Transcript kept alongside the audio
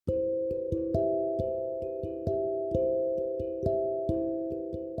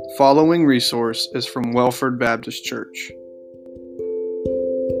following resource is from Welford Baptist Church.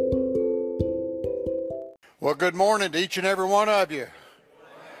 Well, good morning to each and every one of you.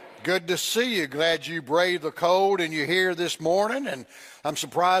 Good to see you. Glad you braved the cold and you're here this morning. And I'm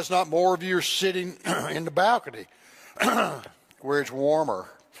surprised not more of you are sitting in the balcony where it's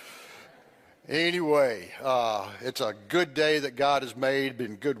warmer. Anyway, it's a good day that God has made.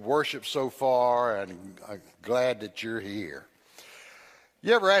 Been good worship so far, and I'm glad that you're here.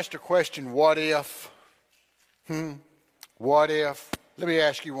 You ever asked the question, what if? What if? Let me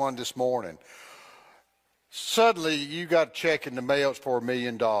ask you one this morning. Suddenly you got a check in the mail for $1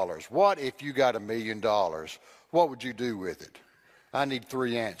 million. What if you got $1 million? What would you do with it? I need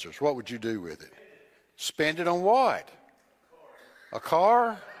 3 answers. What would you do with it? Spend it on what? A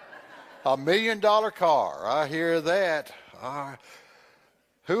car? $1 million car. I hear that.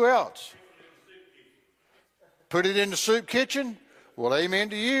 Who else? Put it in the soup kitchen? Well, amen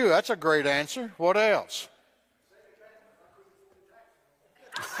to you. That's a great answer. What else?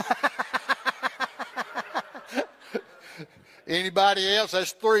 Anybody else?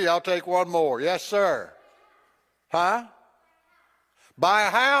 That's 3. I'll take one more. Yes, sir. Huh? Buy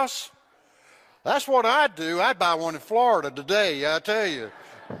a house? That's what I'd do. I'd buy one in Florida today, I tell you.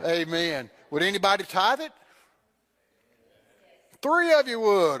 Amen. Would anybody tithe it? 3 of you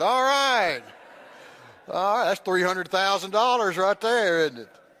would. All right. All right, that's $300,000 right there, isn't it?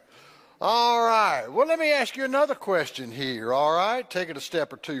 All right. Well, let me ask you another question here, all right? Take it a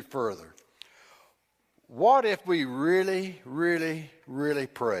step or 2 further. What if we really, really, really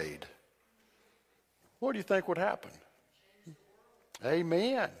prayed? What do you think would happen?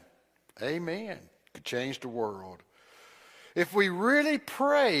 Amen. Amen. Could change the world. If we really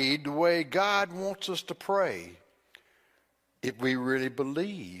prayed the way God wants us to pray, if we really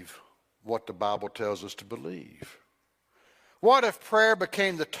believe what the Bible tells us to believe. What if prayer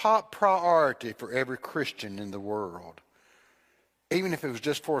became the top priority for every Christian in the world? Even if it was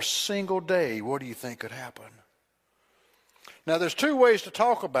just for a single day, what do you think could happen? Now, there's 2 ways to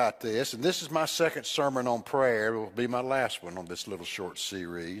talk about this, and this is my second sermon on prayer. It will be my last one on this little short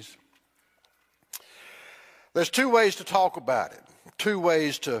series. There's 2 ways to talk about it, 2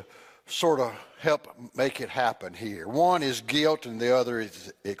 ways to sort of help make it happen here. One is guilt and the other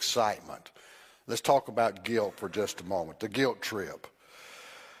is excitement. Let's talk about guilt for just a moment, the guilt trip.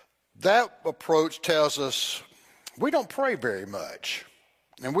 That approach tells us we don't pray very much,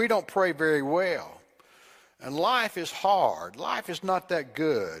 and we don't pray very well. And life is hard. Life is not that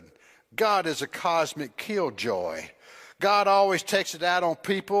good. God is a cosmic killjoy. God always takes it out on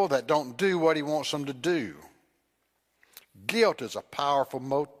people that don't do what he wants them to do. Guilt is a powerful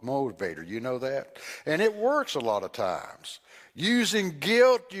motivator, you know that? And it works a lot of times. Using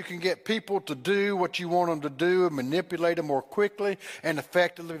guilt, you can get people to do what you want them to do and manipulate them more quickly and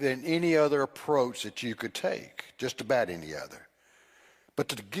effectively than any other approach that you could take, just about any other. But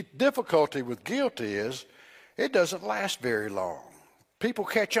the difficulty with guilt is it doesn't last very long. People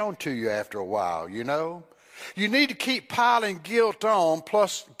catch on to you after a while, you know? You need to keep piling guilt on,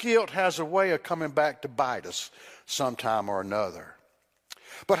 plus guilt has a way of coming back to bite us sometime or another.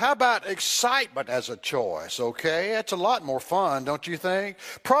 But how about excitement as a choice, okay? That's a lot more fun, don't you think?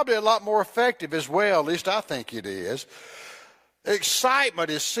 Probably a lot more effective as well, at least I think it is. Excitement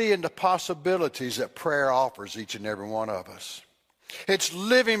is seeing the possibilities that prayer offers each and every one of us. It's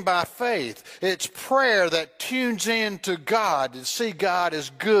living by faith. It's prayer that tunes in to God and see God as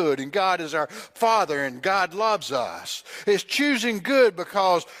good and God is our Father and God loves us. It's choosing good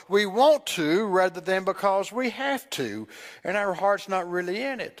because we want to rather than because we have to and our heart's not really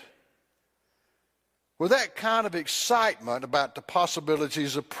in it. With that kind of excitement about the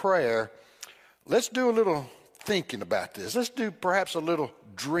possibilities of prayer, let's do a little thinking about this. Let's do perhaps a little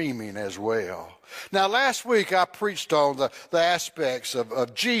dreaming as well. Now, last week I preached on the aspects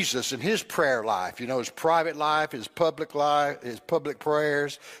of Jesus and his prayer life. You know, his private life, his public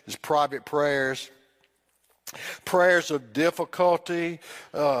prayers, his private prayers, prayers of difficulty,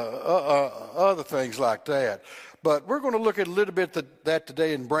 other things like that. But we're going to look at a little bit of that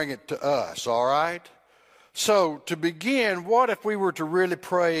today and bring it to us, all right? So, to begin, what if we were to really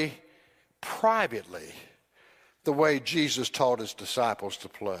pray privately the way Jesus taught his disciples to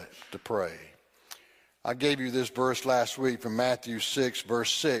pray? I gave you this verse last week from Matthew 6,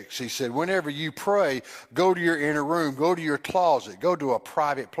 verse 6. He said, whenever you pray, go to your inner room, go to your closet, go to a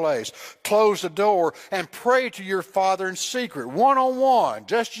private place, close the door, and pray to your Father in secret, one-on-one,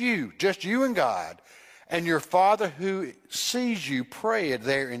 just you and God. And your Father who sees you pray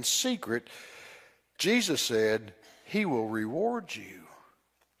there in secret, Jesus said, he will reward you.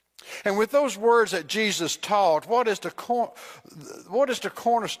 And with those words that Jesus taught, what is the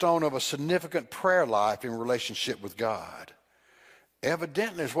cornerstone of a significant prayer life in relationship with God?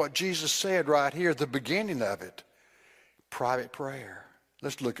 Evidently, is what Jesus said right here at the beginning of it. Private prayer.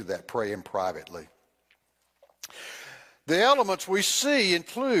 Let's look at that, praying privately. The elements we see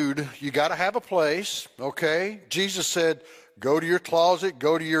include, you got to have a place, okay? Jesus said, go to your closet,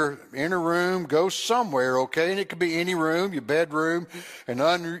 go to your inner room, go somewhere, okay? And it could be any room, your bedroom, an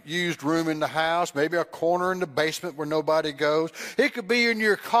unused room in the house, maybe a corner in the basement where nobody goes. It could be in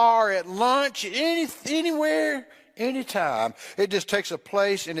your car at lunch, anywhere, anytime. It just takes a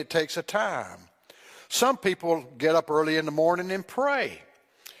place and it takes a time. Some people get up early in the morning and pray.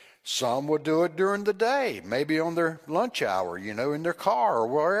 Some will do it during the day, maybe on their lunch hour, in their car or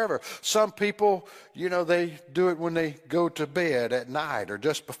wherever. Some people, they do it when they go to bed at night or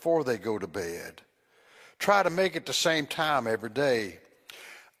just before they go to bed. Try to make it the same time every day.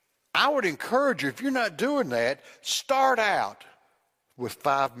 I would encourage you, if you're not doing that, start out with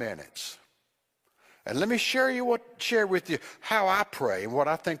 5 minutes. And let me share with you how I pray and what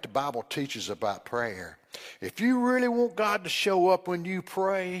I think the Bible teaches about prayer. If you really want God to show up when you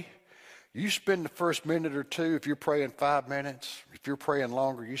pray, you spend the first minute or two. If you're praying 5 minutes, if you're praying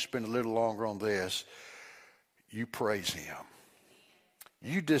longer, you spend a little longer on this. You praise Him.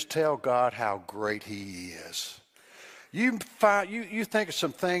 You just tell God how great He is. You think of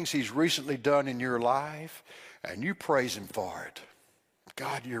some things He's recently done in your life, and you praise Him for it.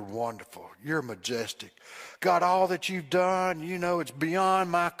 God, you're wonderful. You're majestic. God, all that you've done, it's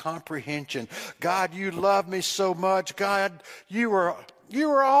beyond my comprehension. God, you love me so much. God, you are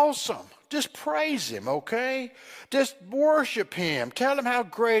awesome. Just praise Him, okay? Just worship Him. Tell Him how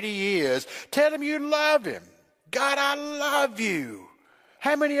great He is. Tell Him you love Him. God, I love you.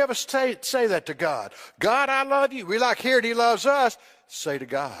 How many of us say that to God? God, I love you. We like hearing He loves us. Say to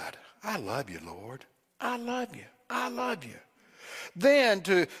God, I love you, Lord. I love you. I love you. Then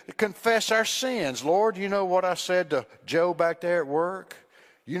to confess our sins. Lord, you know what I said to Joe back there at work?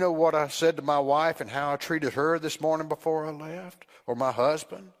 You know what I said to my wife and how I treated her this morning before I left? Or my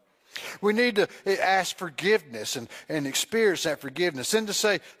husband? We need to ask forgiveness and experience that forgiveness. Then to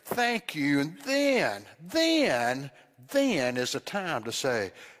say thank you. And then is the time to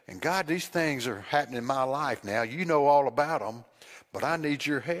say, and God, these things are happening in my life now. You know all about them, but I need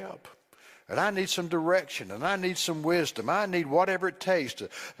your help. And I need some direction, and I need some wisdom. I need whatever it takes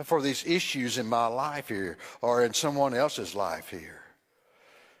for these issues in my life here or in someone else's life here.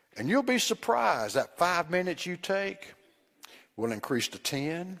 And you'll be surprised that 5 minutes you take will increase to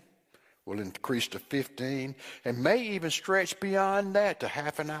 10, will increase to 15, and may even stretch beyond that to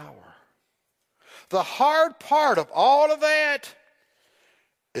half an hour. The hard part of all of that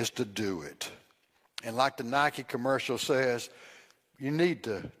is to do it. And like the Nike commercial says, you need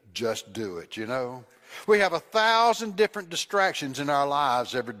to just do it, We have 1,000 different distractions in our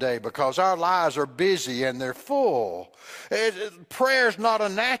lives every day because our lives are busy and they're full. Prayer is not a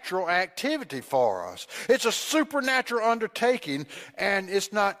natural activity for us. It's a supernatural undertaking, and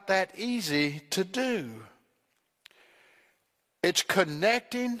it's not that easy to do. It's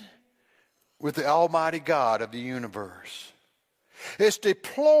connecting with the Almighty God of the universe. It's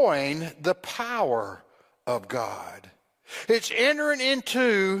deploying the power of God. It's entering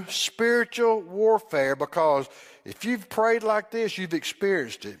into spiritual warfare because if you've prayed like this, you've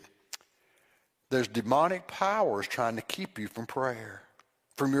experienced it. There's demonic powers trying to keep you from prayer,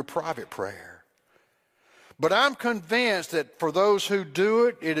 from your private prayer. But I'm convinced that for those who do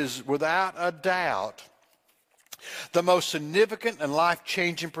it, it is without a doubt the most significant and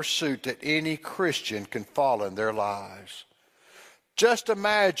life-changing pursuit that any Christian can follow in their lives. Just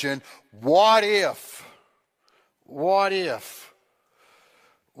imagine, what if? What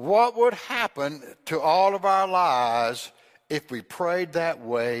would happen to all of our lives if we prayed that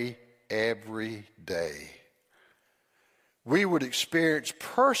way every day? We would experience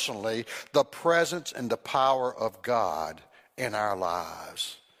personally the presence and the power of God in our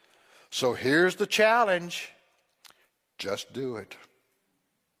lives. So here's the challenge. Just do it.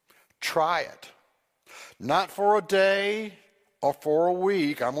 Try it. Not for a day or for a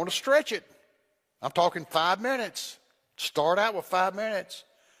week. I'm going to stretch it. I'm talking 5 minutes. Start out with 5 minutes.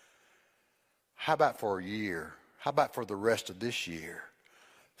 How about for a year? How about for the rest of this year?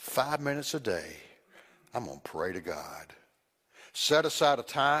 5 minutes a day. I'm going to pray to God. Set aside a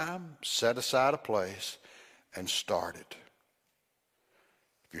time, set aside a place, and start it.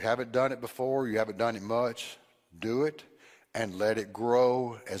 If you haven't done it before, you haven't done it much, do it and let it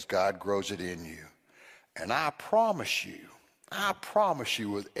grow as God grows it in you. And I promise you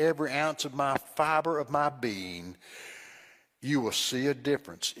with every ounce of my fiber of my being, you will see a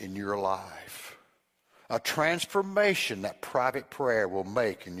difference in your life. A transformation that private prayer will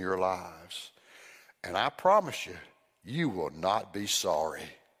make in your lives. And I promise you, you will not be sorry.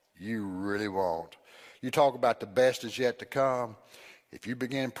 You really won't. You talk about the best is yet to come. If you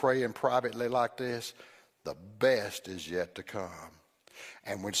begin praying privately like this, the best is yet to come.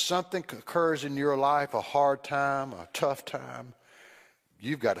 And when something occurs in your life, a hard time, a tough time,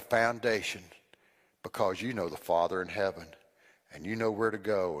 you've got a foundation because you know the Father in heaven and you know where to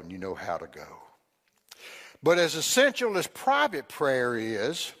go and you know how to go. But as essential as private prayer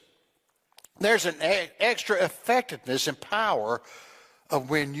is, there's an extra effectiveness and power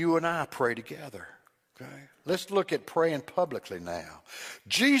of when you and I pray together. Okay? Let's look at praying publicly now.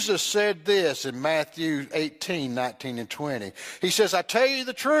 Jesus said this in Matthew 18, 19, and 20. He says, I tell you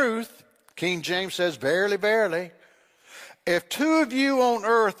the truth. King James says, verily, verily. If two of you on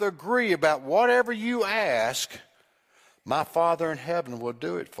earth agree about whatever you ask, my Father in heaven will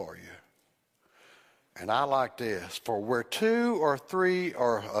do it for you. And I like this. For where two or three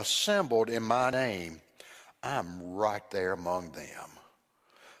are assembled in my name, I'm right there among them.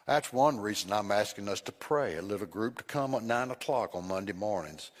 That's one reason I'm asking us to pray, a little group to come at 9 o'clock on Monday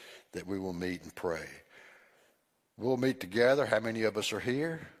mornings, that we will meet and pray. We'll meet together. How many of us are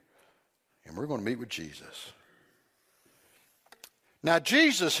here? And we're going to meet with Jesus. Now,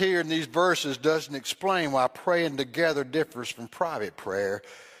 Jesus here in these verses doesn't explain why praying together differs from private prayer.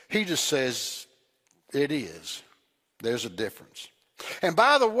 He just says it is. There's a difference. And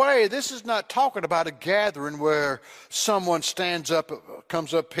by the way, this is not talking about a gathering where someone stands up,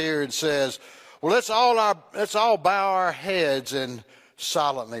 comes up here and says, well, let's all bow our heads and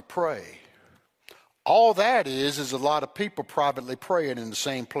silently pray. All that is a lot of people privately praying in the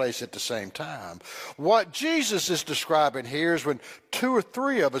same place at the same time. What Jesus is describing here is when two or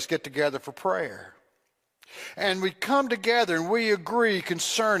three of us get together for prayer. And we come together and we agree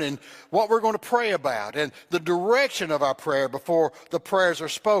concerning what we're going to pray about and the direction of our prayer before the prayers are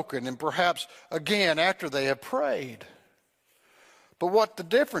spoken and perhaps again after they have prayed. But what the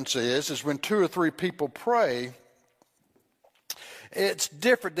difference is when two or three people pray, it's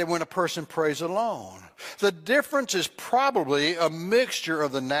different than when a person prays alone. The difference is probably a mixture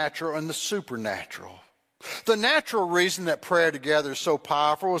of the natural and the supernatural. The natural reason that prayer together is so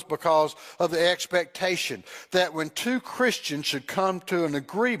powerful is because of the expectation that when two Christians should come to an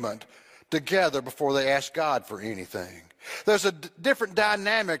agreement together before they ask God for anything. There's a different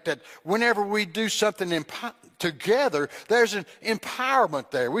dynamic that whenever we do something together, there's an empowerment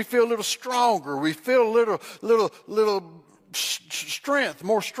there. We feel a little stronger. We feel a little strength,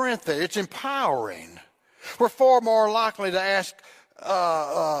 more strength there. It's empowering. We're far more likely to ask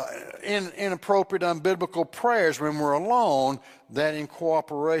inappropriate, unbiblical prayers when we're alone than in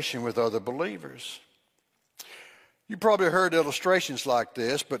cooperation with other believers. You probably heard illustrations like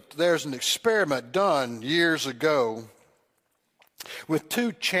this, but there's an experiment done years ago with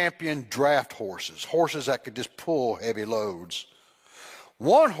two champion draft horses that could just pull heavy loads.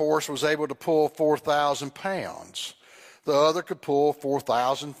 One horse was able to pull 4,000 pounds. The other could pull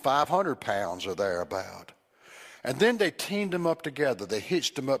 4,500 pounds or thereabout. And then they teamed them up together. They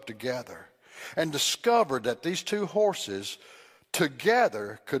hitched them up together and discovered that these two horses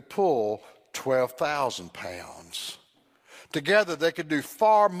together could pull 12,000 pounds. Together they could do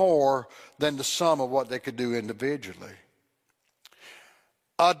far more than the sum of what they could do individually.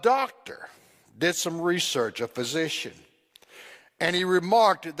 A doctor did some research, a physician, and he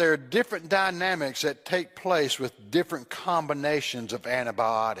remarked that there are different dynamics that take place with different combinations of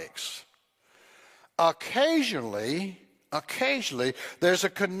antibiotics. Occasionally, there's a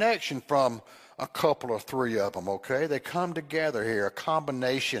connection from a couple or three of them, okay? They come together here, a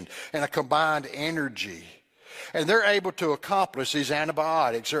combination and a combined energy. And they're able to accomplish these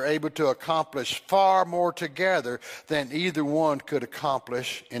antibiotics. They're able to accomplish far more together than either one could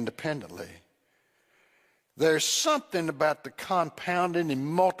accomplish independently. There's something about the compounding and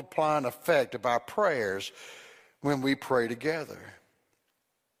multiplying effect of our prayers when we pray together.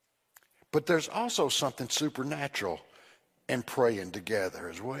 But there's also something supernatural in praying together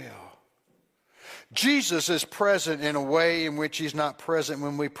as well. Jesus is present in a way in which he's not present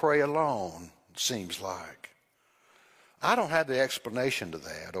when we pray alone, it seems like. I don't have the explanation to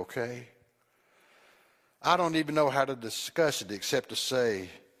that, okay? I don't even know how to discuss it except to say,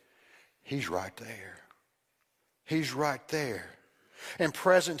 he's right there. He's right there. And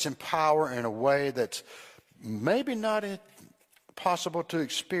presence and power in a way that's maybe not possible to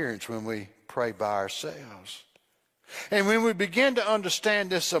experience when we pray by ourselves. And when we begin to understand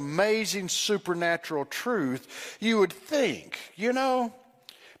this amazing supernatural truth, you would think,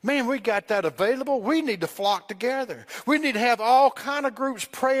 Man, we got that available. We need to flock together. We need to have all kind of groups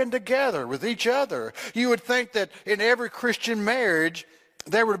praying together with each other. You would think that in every Christian marriage,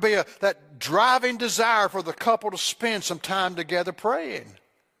 there would be that driving desire for the couple to spend some time together praying.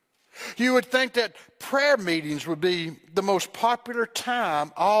 You would think that prayer meetings would be the most popular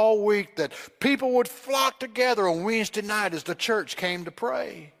time all week, that people would flock together on Wednesday night as the church came to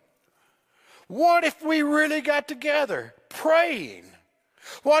pray. What if we really got together praying?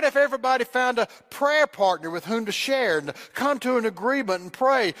 What if everybody found a prayer partner with whom to share and come to an agreement and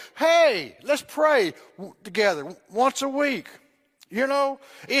pray? Hey, let's pray together once a week. You know,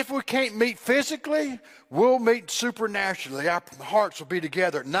 if we can't meet physically, we'll meet supernaturally. Our hearts will be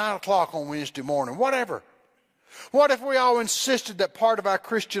together at 9 o'clock on Wednesday morning, whatever. What if we all insisted that part of our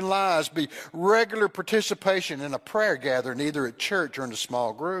Christian lives be regular participation in a prayer gathering, either at church or in a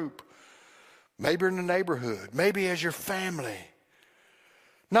small group? Maybe in the neighborhood, maybe as your family.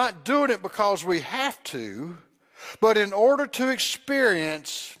 Not doing it because we have to, but in order to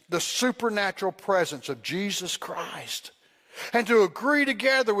experience the supernatural presence of Jesus Christ and to agree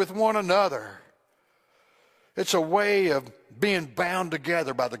together with one another. It's a way of being bound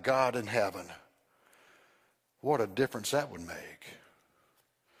together by the God in heaven. What a difference that would make.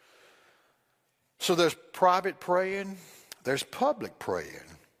 So there's private praying, there's public praying.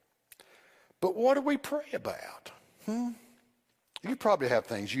 But what do we pray about? You probably have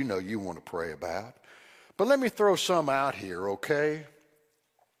things you know you want to pray about. But let me throw some out here, okay?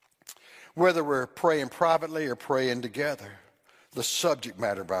 Whether we're praying privately or praying together, the subject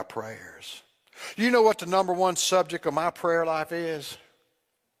matter of our prayers. You know what the number one subject of my prayer life is?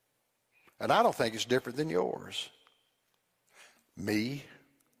 And I don't think it's different than yours. Me.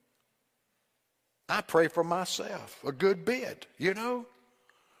 I pray for myself a good bit, you know?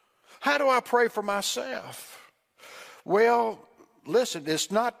 How do I pray for myself? Well, listen,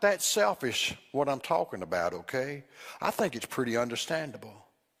 it's not that selfish what I'm talking about, okay? I think it's pretty understandable.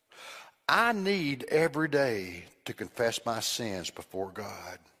 I need every day to confess my sins before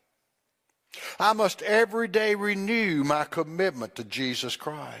God. I must every day renew my commitment to Jesus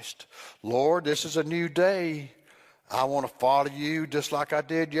Christ. Lord, this is a new day. I want to follow you just like I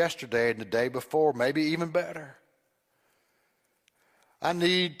did yesterday and the day before, maybe even better. I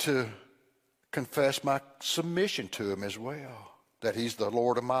need to confess my submission to him as well, that he's the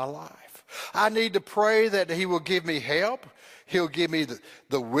Lord of my life. I need to pray that he will give me help. He'll give me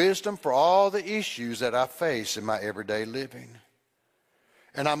the wisdom for all the issues that I face in my everyday living.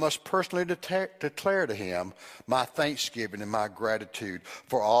 And I must personally declare to him my thanksgiving and my gratitude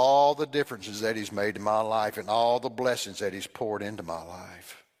for all the differences that he's made in my life and all the blessings that he's poured into my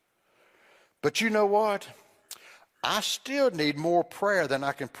life. But you know what? I still need more prayer than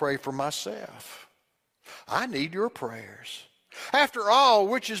I can pray for myself. I need your prayers. After all,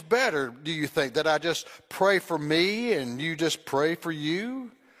 which is better, do you think, that I just pray for me and you just pray for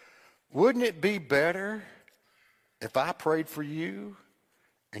you? Wouldn't it be better if I prayed for you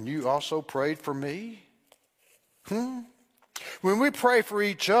and you also prayed for me? When we pray for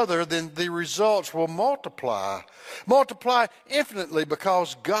each other, then the results will multiply infinitely,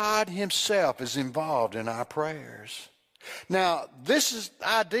 because God himself is involved in our prayers. Now,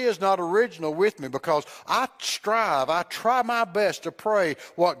 idea is not original with me, because I try my best to pray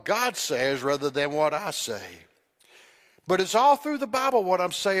what God says rather than what I say. But it's all through the Bible what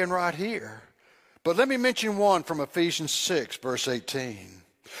I'm saying right here. But let me mention one from Ephesians 6, verse 18.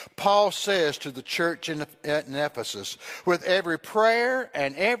 Paul says to the church in Ephesus, with every prayer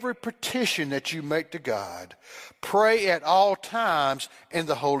and every petition that you make to God, pray at all times in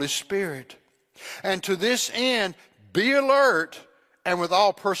the Holy Spirit. And to this end, be alert, and with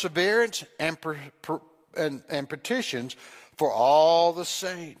all perseverance and petitions for all the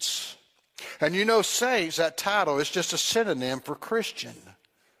saints. And you know, saints, that title is just a synonym for Christian.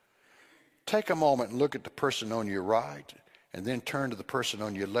 Take a moment and look at the person on your right, and then turn to the person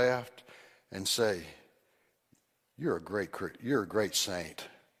on your left and say, you're a great saint.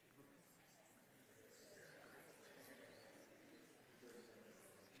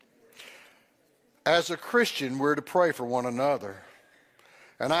 As a Christian, we're to pray for one another.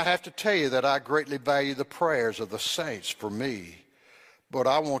 And I have to tell you that I greatly value the prayers of the saints for me. But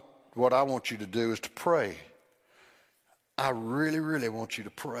what I want you to do is to pray. I really, really want you to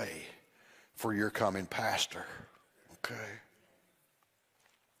pray for your coming pastor. Okay.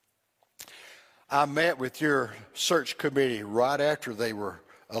 I met with your search committee right after they were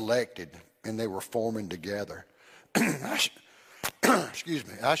elected and they were forming together. Excuse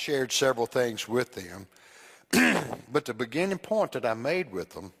me. I shared several things with them, but the beginning point that I made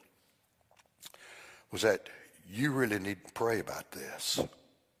with them was that you really need to pray about this.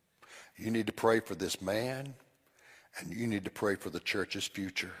 You need to pray for this man, and you need to pray for the church's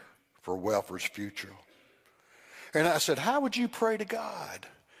future, for Welford's future. And I said, how would you pray to God?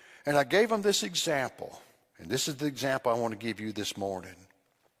 And I gave him this example. And this is the example I want to give you this morning.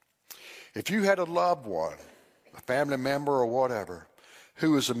 If you had a loved one, a family member or whatever,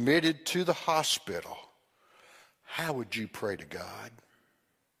 who was admitted to the hospital, how would you pray to God?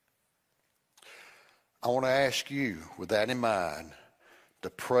 I want to ask you, with that in mind, to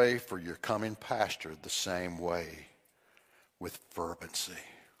pray for your coming pastor the same way, with fervency,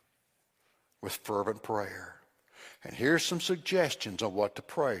 with fervent prayer. And here's some suggestions on what to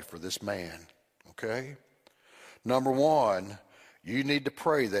pray for this man, okay? Number one, you need to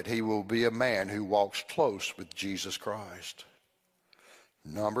pray that he will be a man who walks close with Jesus Christ.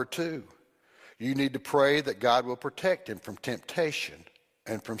 Number two, you need to pray that God will protect him from temptation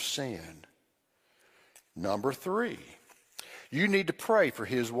and from sin. Number three, you need to pray for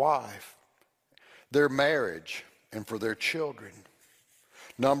his wife, their marriage, and for their children.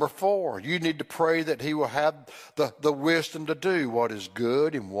 Number four, you need to pray that he will have the wisdom to do what is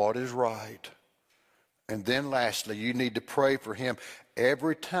good and what is right. And then lastly, you need to pray for him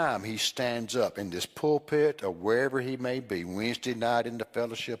every time he stands up in this pulpit or wherever he may be, Wednesday night in the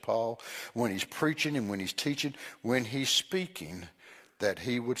fellowship hall, when he's preaching and when he's teaching, when he's speaking, that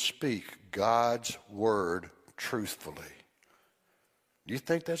he would speak God's word truthfully. Do you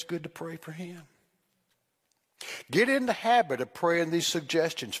think that's good to pray for him? Get in the habit of praying these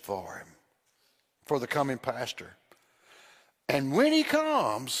suggestions for him, for the coming pastor. And when he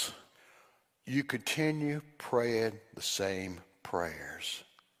comes, you continue praying the same prayers.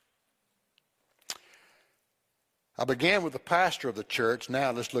 I began with the pastor of the church.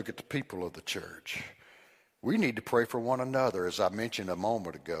 Now let's look at the people of the church. We need to pray for one another, as I mentioned a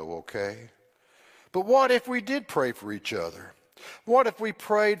moment ago, okay? But what if we did pray for each other? What if we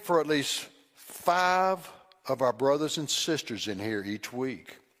prayed for at least 5 of our brothers and sisters in here each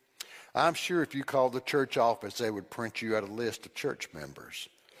week? I'm sure if you called the church office, they would print you out a list of church members.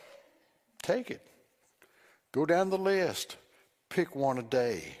 Take it. Go down the list. Pick one a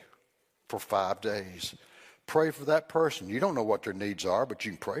day for 5 days. Pray for that person. You don't know what their needs are, but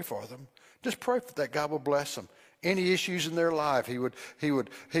you can pray for them. Just pray for that God will bless them. Any issues in their life, he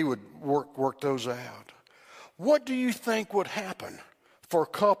would work those out. What do you think would happen for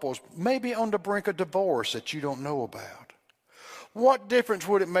couples maybe on the brink of divorce that you don't know about? What difference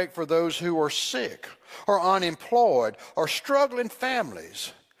would it make for those who are sick or unemployed or struggling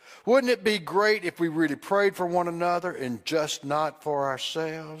families? Wouldn't it be great if we really prayed for one another and just not for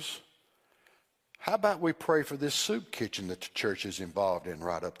ourselves? How about we pray for this soup kitchen that the church is involved in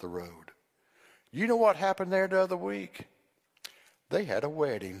right up the road? You know what happened there the other week? They had a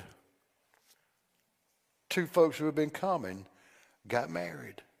wedding. 2 folks who had been coming got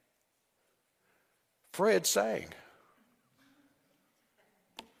married. Fred sang.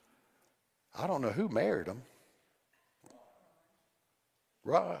 I don't know who married them.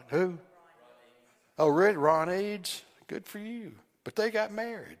 Who? Oh, really? Ron Eads? Good for you. But they got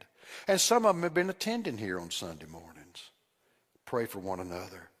married. And some of them have been attending here on Sunday mornings. Pray for one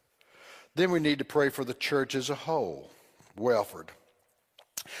another. Then we need to pray for the church as a whole. Welford.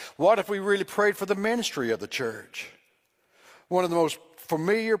 What if we really prayed for the ministry of the church? One of the most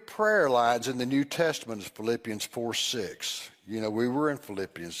familiar prayer lines in the New Testament is Philippians 4:6. You know, we were in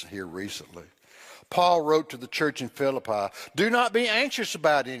Philippians here recently. Paul wrote to the church in Philippi, do not be anxious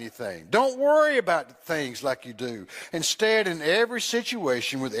about anything. Don't worry about things like you do. Instead, in every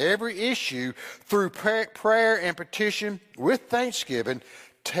situation, with every issue, through prayer and petition, with thanksgiving,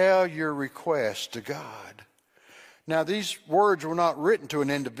 tell your requests to God. Now, these words were not written to an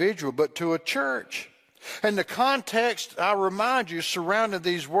individual, but to a church. And the context, I remind you, surrounding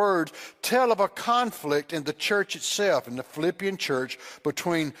these words, tell of a conflict in the church itself, in the Philippian church,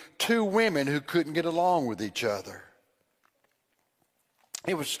 between 2 women who couldn't get along with each other.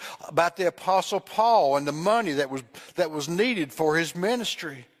 It was about the Apostle Paul and the money that was needed for his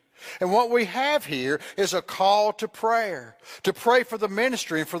ministry. And what we have here is a call to prayer for the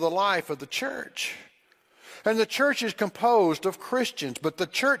ministry and for the life of the church. And the church is composed of Christians, but the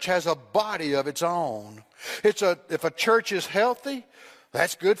church has a body of its own. If a church is healthy,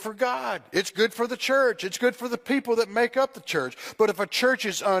 that's good for God. It's good for the church. It's good for the people that make up the church. But if a church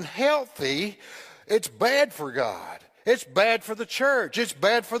is unhealthy, it's bad for God. It's bad for the church. It's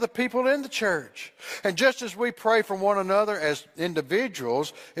bad for the people in the church. And just as we pray for one another as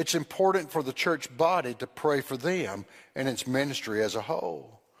individuals, it's important for the church body to pray for them and its ministry as a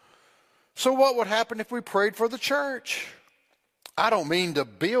whole. So what would happen if we prayed for the church? I don't mean the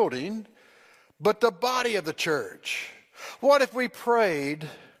building, but the body of the church. What if we prayed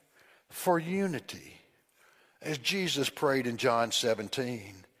for unity, as Jesus prayed in John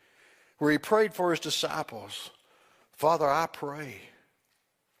 17, where he prayed for his disciples. Father, I pray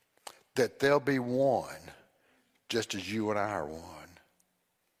that they'll be one, just as you and I are one.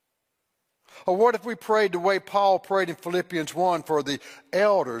 Or what if we prayed the way Paul prayed in Philippians 1 for the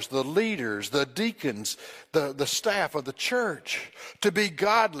elders, the leaders, the deacons, the staff of the church to be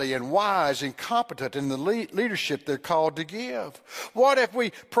godly and wise and competent in the leadership they're called to give? What if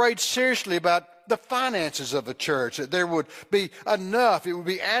we prayed seriously about the finances of the church, that there would be enough, it would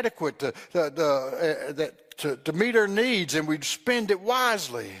be adequate to meet our needs, and we'd spend it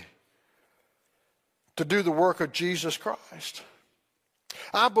wisely to do the work of Jesus Christ?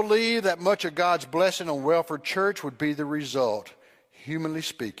 I believe that much of God's blessing on Welford Church would be the result, humanly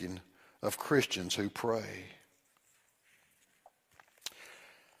speaking, of Christians who pray.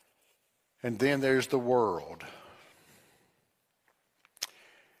 And then there's the world.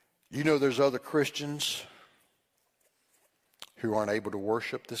 You know, there's other Christians who aren't able to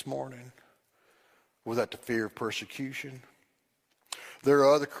worship this morning without the fear of persecution. There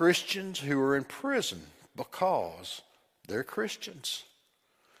are other Christians who are in prison because they're Christians.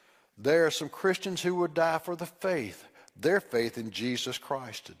 There are some Christians who would die for their faith in Jesus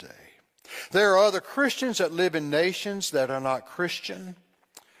Christ today. There are other Christians that live in nations that are not Christian.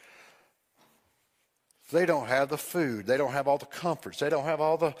 They don't have the food. They don't have all the comforts. They don't have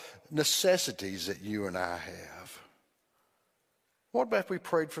all the necessities that you and I have. What about if we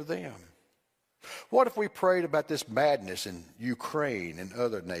prayed for them? What if we prayed about this madness in Ukraine and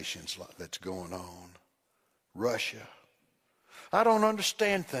other nations that's going on? Russia. I don't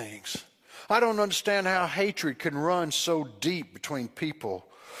understand things. I don't understand how hatred can run so deep between people,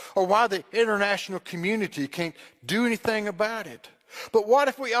 or why the international community can't do anything about it. But what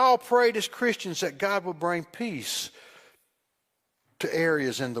if we all prayed as Christians that God will bring peace to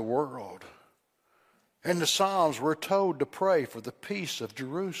areas in the world? In the Psalms, we're told to pray for the peace of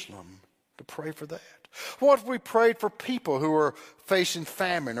Jerusalem, to pray for that. What if we prayed for people who are facing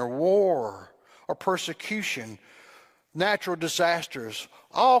famine or war or persecution, natural disasters,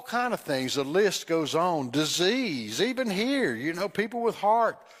 all kind of things? The list goes on. Disease, even here, you know, people with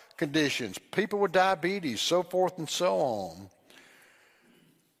heart conditions, people with diabetes, so forth and so on.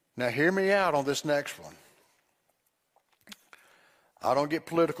 Now hear me out on this next one. I don't get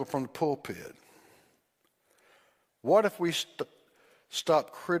political from the pulpit. What if we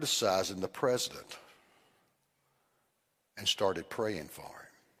stopped criticizing the president and started praying for him?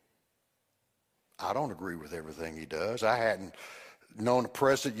 I don't agree with everything he does. I hadn't known a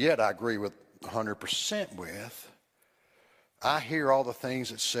president yet I agree with 100% with. I hear all the things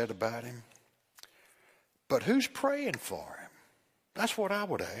that's said about him. But who's praying for him? That's what I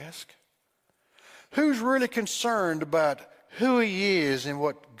would ask. Who's really concerned about who he is and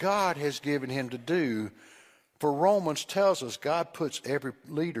what God has given him to do? For Romans tells us God puts every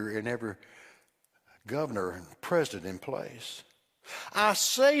leader and every governor and president in place. I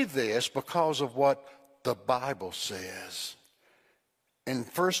say this because of what the Bible says. In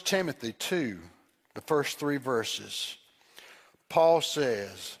 1 Timothy 2, the first 3 verses, Paul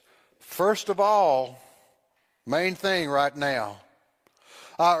says, first of all, main thing right now,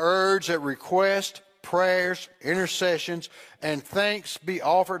 I urge that requests, prayers, intercessions, and thanks be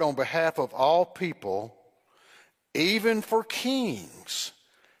offered on behalf of all people, even for kings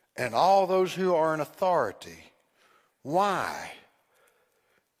and all those who are in authority. Why?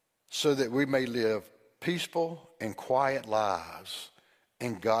 So that we may live peaceful and quiet lives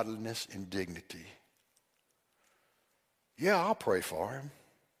in godliness and dignity. Yeah, I'll pray for him.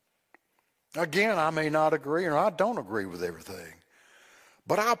 Again, I may not agree, or I don't agree with everything.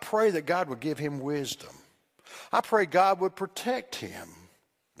 But I pray that God would give him wisdom. I pray God would protect him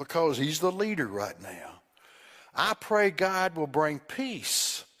because he's the leader right now. I pray God will bring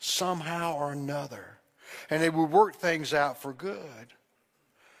peace somehow or another, and they will work things out for good.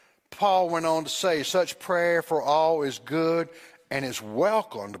 Paul went on to say, such prayer for all is good and is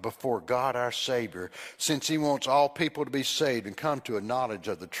welcomed before God our Savior, since he wants all people to be saved and come to a knowledge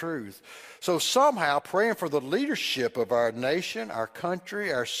of the truth. So somehow praying for the leadership of our nation, our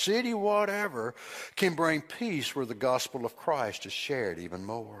country, our city, whatever, can bring peace where the gospel of Christ is shared even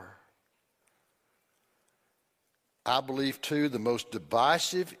more. I believe, too, the most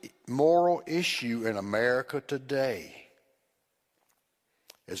divisive moral issue in America today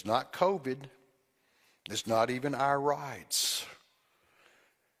is not COVID. It's not even our rights.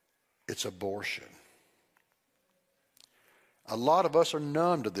 It's abortion. A lot of us are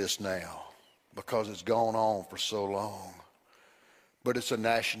numb to this now because it's gone on for so long. But it's a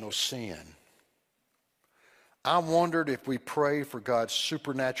national sin. I wondered if we pray for God's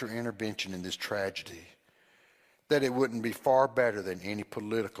supernatural intervention in this tragedy, that it wouldn't be far better than any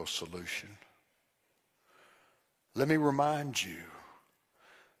political solution. Let me remind you,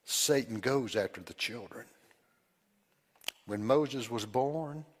 Satan goes after the children. When Moses was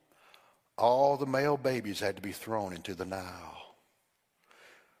born, all the male babies had to be thrown into the Nile.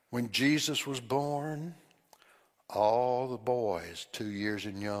 When Jesus was born, all the boys 2 years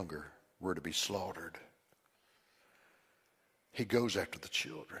and younger were to be slaughtered. He goes after the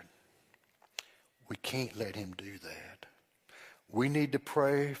children. We can't let him do that. We need to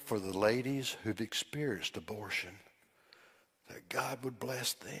pray for the ladies who've experienced abortion, that God would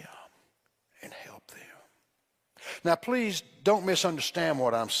bless them and help them. Now, please don't misunderstand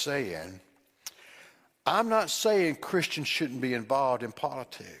what I'm saying. I'm not saying Christians shouldn't be involved in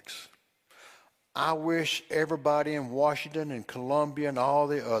politics. I wish everybody in Washington and Columbia and all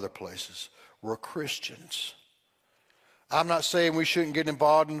the other places were Christians. I'm not saying we shouldn't get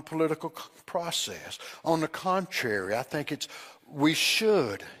involved in the political process. On the contrary, I think we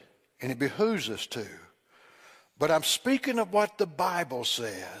should, and it behooves us to. But I'm speaking of what the Bible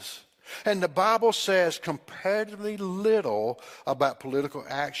says. And the Bible says comparatively little about political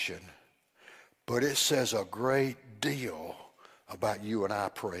action, but it says a great deal about you and I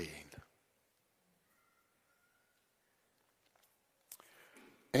praying.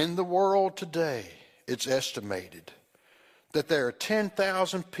 In the world today, it's estimated that there are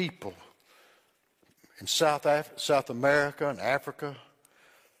 10,000 people in South America and Africa.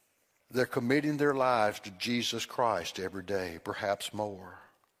 They're committing their lives to Jesus Christ every day, perhaps more.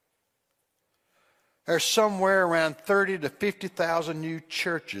 There's somewhere around 30 to 50,000 new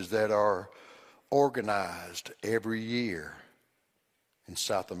churches that are organized every year in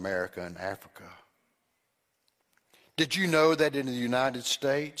South America and Africa. Did you know that in the United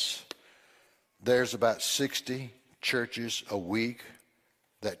States, there's about 60 churches a week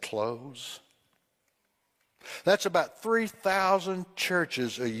that close? That's about 3,000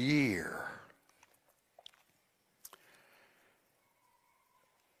 churches a year.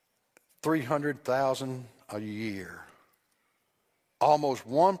 300,000 a year. Almost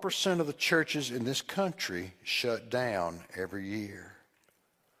 1% of the churches in this country shut down every year.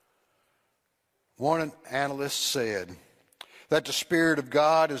 One analyst said that the Spirit of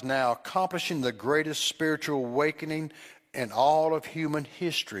God is now accomplishing the greatest spiritual awakening in all of human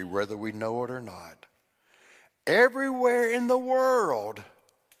history, whether we know it or not. Everywhere in the world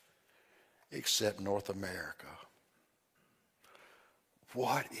except North America.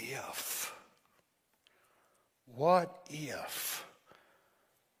 What if? What if?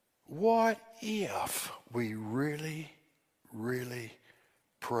 What if we really, really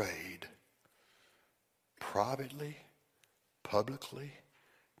prayed privately, publicly,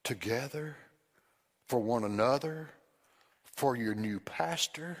 together, for one another, for your new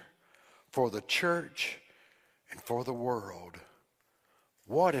pastor, for the church, and for the world?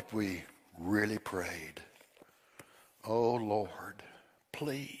 What if we really prayed? Oh Lord,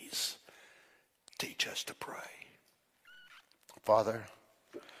 please teach us to pray. Father,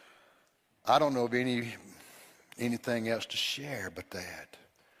 I don't know of anything else to share but that.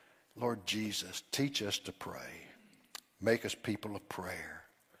 Lord Jesus, teach us to pray. Make us people of prayer.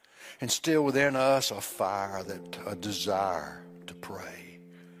 Instill within us a fire, a desire to pray.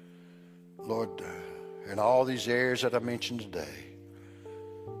 Lord, in all these areas that I mentioned today,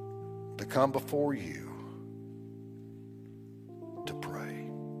 to come before you to pray.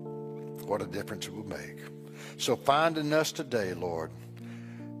 What a difference it will make. So find in us today, Lord,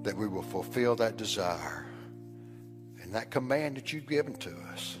 that we will fulfill that desire and that command that you've given to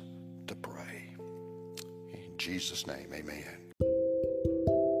us to pray. In Jesus' name, amen.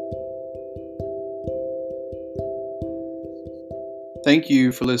 Thank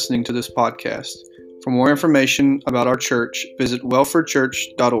you for listening to this podcast. For more information about our church, visit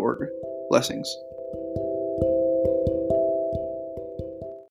welfordchurch.org. Blessings.